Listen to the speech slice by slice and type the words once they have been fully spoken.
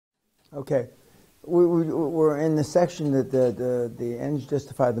Okay. We're in the section that the ends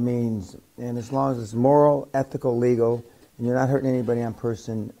justify the means, and as long as it's moral, ethical, legal, and you're not hurting anybody on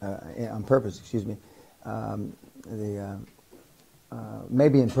purpose, excuse me,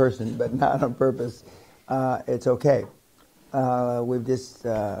 maybe in person, but not on purpose, it's okay. We've just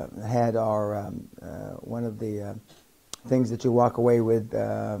had our one of the things that you walk away with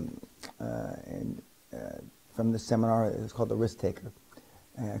from the seminar is called the risk taker.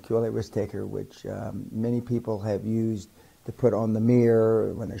 QLA risk taker, which many people have used to put on the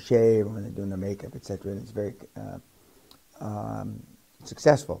mirror when they shave, when they're doing their makeup, etc. And it's very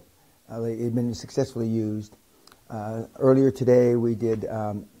successful. It's been successfully used. Earlier today, we did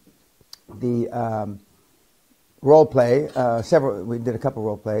the role play. We did a couple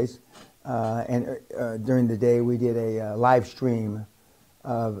role plays, and during the day, we did a live stream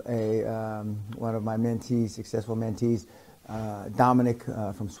of one of my mentees, successful mentees. Dominic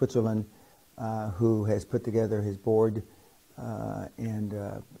from Switzerland, who has put together his board and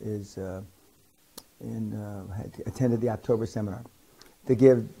had attended the October seminar to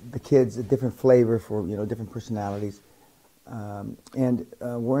give the kids a different flavor for different personalities. And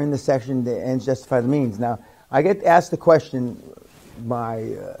we're in the section that ends justify the means. Now, I get asked the question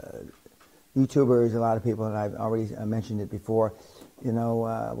by YouTubers, a lot of people, and I've already mentioned it before.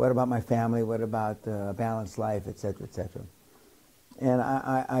 What about my family? What about a balanced life, et cetera, et cetera? And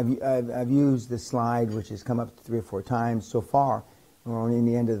I've used this slide, which has come up 3 or 4 times so far. We're only in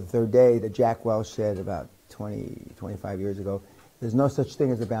the end of the 3rd day that Jack Welch said about 25 years ago. There's no such thing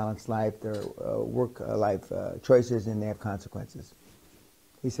as a balanced life. There are work-life choices, and they have consequences.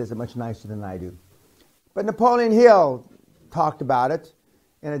 He says it much nicer than I do. But Napoleon Hill talked about it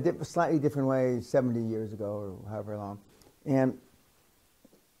in a slightly different way 70 years ago or however long. And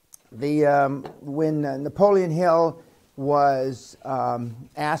when Napoleon Hill was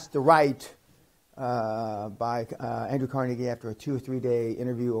asked to write by Andrew Carnegie after a 2 or 3 day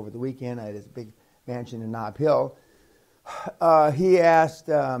interview over the weekend at his big mansion in Nob Hill, he asked,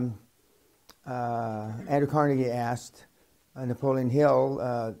 Andrew Carnegie asked Napoleon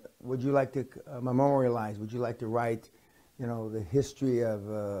Hill, would you like to memorialize, would you like to write, the history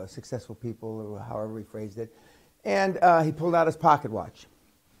of successful people, or however he phrased it. And he pulled out his pocket watch,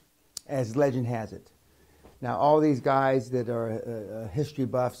 as legend has it. Now, all these guys that are history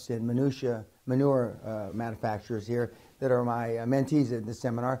buffs and manure manufacturers here that are my mentees at the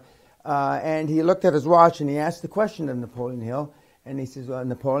seminar, and he looked at his watch and he asked the question of Napoleon Hill, and he says,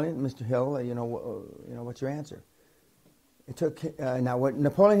 Napoleon, Mr. Hill, what's your answer? It took now what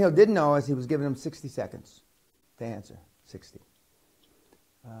Napoleon Hill didn't know is he was giving him 60 seconds to answer. 60.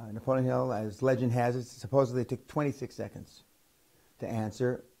 Napoleon Hill, as legend has it, supposedly took 26 seconds to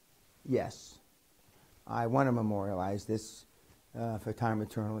answer yes. I want to memorialize this for time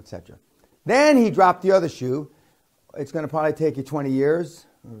eternal, etc. Then he dropped the other shoe. It's going to probably take you 20 years,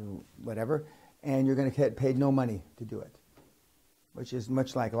 or whatever, and you're going to get paid no money to do it, which is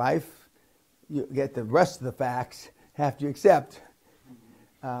much like life. You get the rest of the facts after you accept.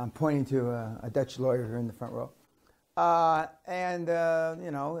 Pointing to a Dutch lawyer here in the front row. And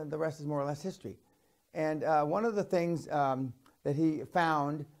the rest is more or less history. And one of the things that he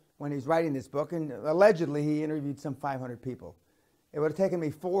found when he's writing this book, and allegedly he interviewed some 500 people. It would have taken me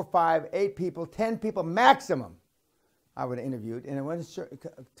 4, 5, 8 people, 10 people maximum I would have interviewed, and it would have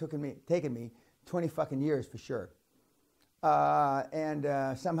taken me 20 fucking years for sure. And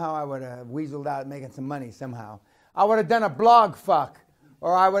somehow I would have weaseled out making some money somehow. I would have done a blog fuck,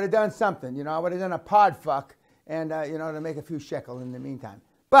 or I would have done something, I would have done a pod fuck, and, to make a few shekel in the meantime.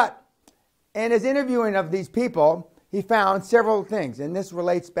 But in his interviewing of these people, he found several things, and this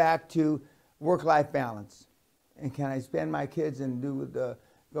relates back to work-life balance. And can I spend my kids and go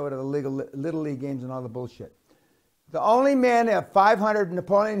to the Little League games and all the bullshit? The only man of 500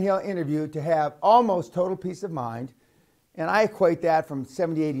 Napoleon Hill interviewed to have almost total peace of mind, and I equate that from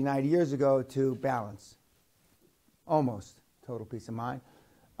 70, 80, 90 years ago to balance. Almost total peace of mind.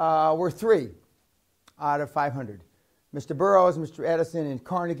 Were 3 out of 500. Mr. Burroughs, Mr. Edison, and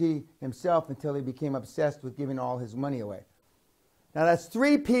Carnegie himself, until he became obsessed with giving all his money away. Now that's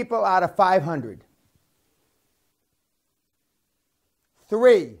 3 people out of 500.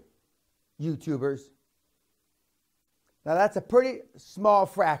 3 YouTubers. Now that's a pretty small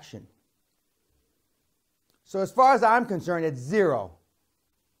fraction. So as far as I'm concerned, it's 0.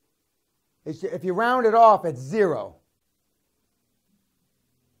 If you round it off, it's 0.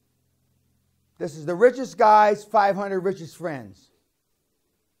 This is the richest guy's 500 richest friends.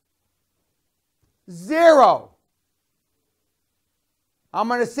 0. I'm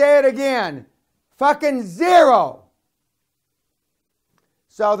going to say it again. Fucking 0.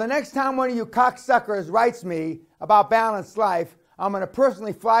 So the next time one of you cocksuckers writes me about balanced life, I'm going to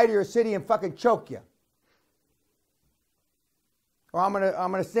personally fly to your city and fucking choke you. Or I'm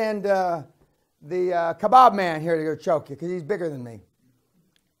going to send the kebab man here to go choke you because he's bigger than me.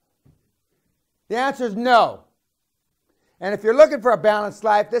 The answer is no. And if you're looking for a balanced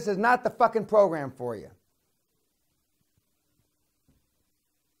life, this is not the fucking program for you.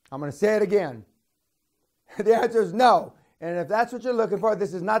 I'm going to say it again. The answer is no. And if that's what you're looking for,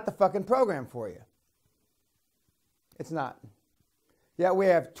 this is not the fucking program for you. It's not. Yeah, we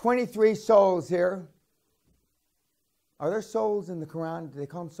have 23 souls here. Are there souls in the Quran? Do they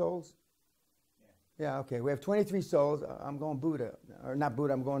call them souls? Yeah, okay. We have 23 souls. I'm going Buddha. Or not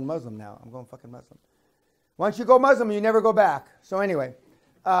Buddha, I'm going Muslim now. I'm going fucking Muslim. Once you go Muslim, you never go back. So anyway.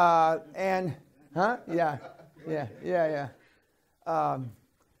 Yeah.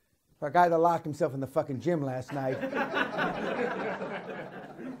 For a guy that locked himself in the fucking gym last night.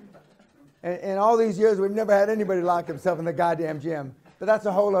 And all these years, we've never had anybody lock himself in the goddamn gym. But that's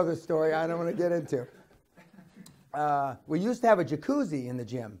a whole other story I don't want to get into. We used to have a jacuzzi in the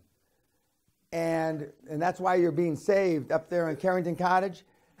gym. And that's why you're being saved up there in Carrington Cottage.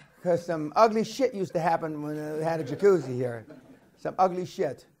 Because some ugly shit used to happen when they had a jacuzzi here. Some ugly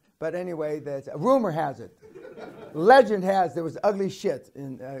shit. But anyway, rumor has it. Legend has there was ugly shit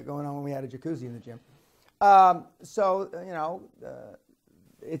going on when we had a jacuzzi in the gym.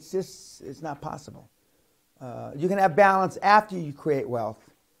 It's not possible. You can have balance after you create wealth.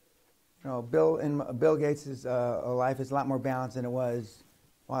 Bill Gates' life is a lot more balanced than it was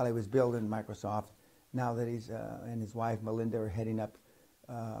while he was building Microsoft. Now that he's and his wife Melinda are heading up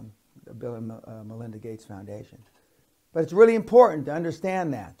the Bill and Melinda Gates Foundation. But it's really important to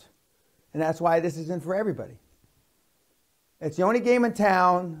understand that. And that's why this isn't for everybody. It's the only game in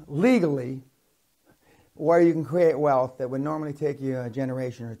town, legally, where you can create wealth that would normally take you a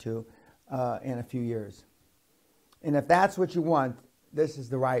generation or two in a few years. And if that's what you want, this is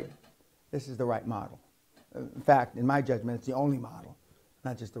the right model. In fact, in my judgment, it's the only model.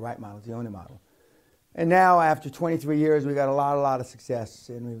 Not just the right model, it's the only model. And now, after 23 years, we've got a lot of success.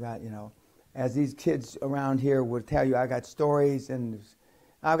 And we've got, as these kids around here would tell you, I got stories and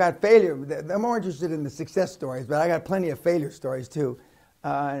I've got failure. They're more interested in the success stories, but I got plenty of failure stories too.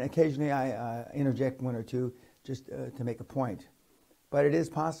 And occasionally I interject one or two just to make a point. But it is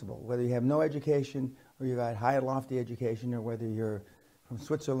possible, whether you have no education or you got high and lofty education, or whether you're from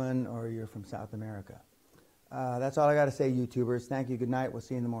Switzerland or you're from South America. That's all I got to say, YouTubers. Thank you. Good night. We'll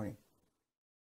see you in the morning.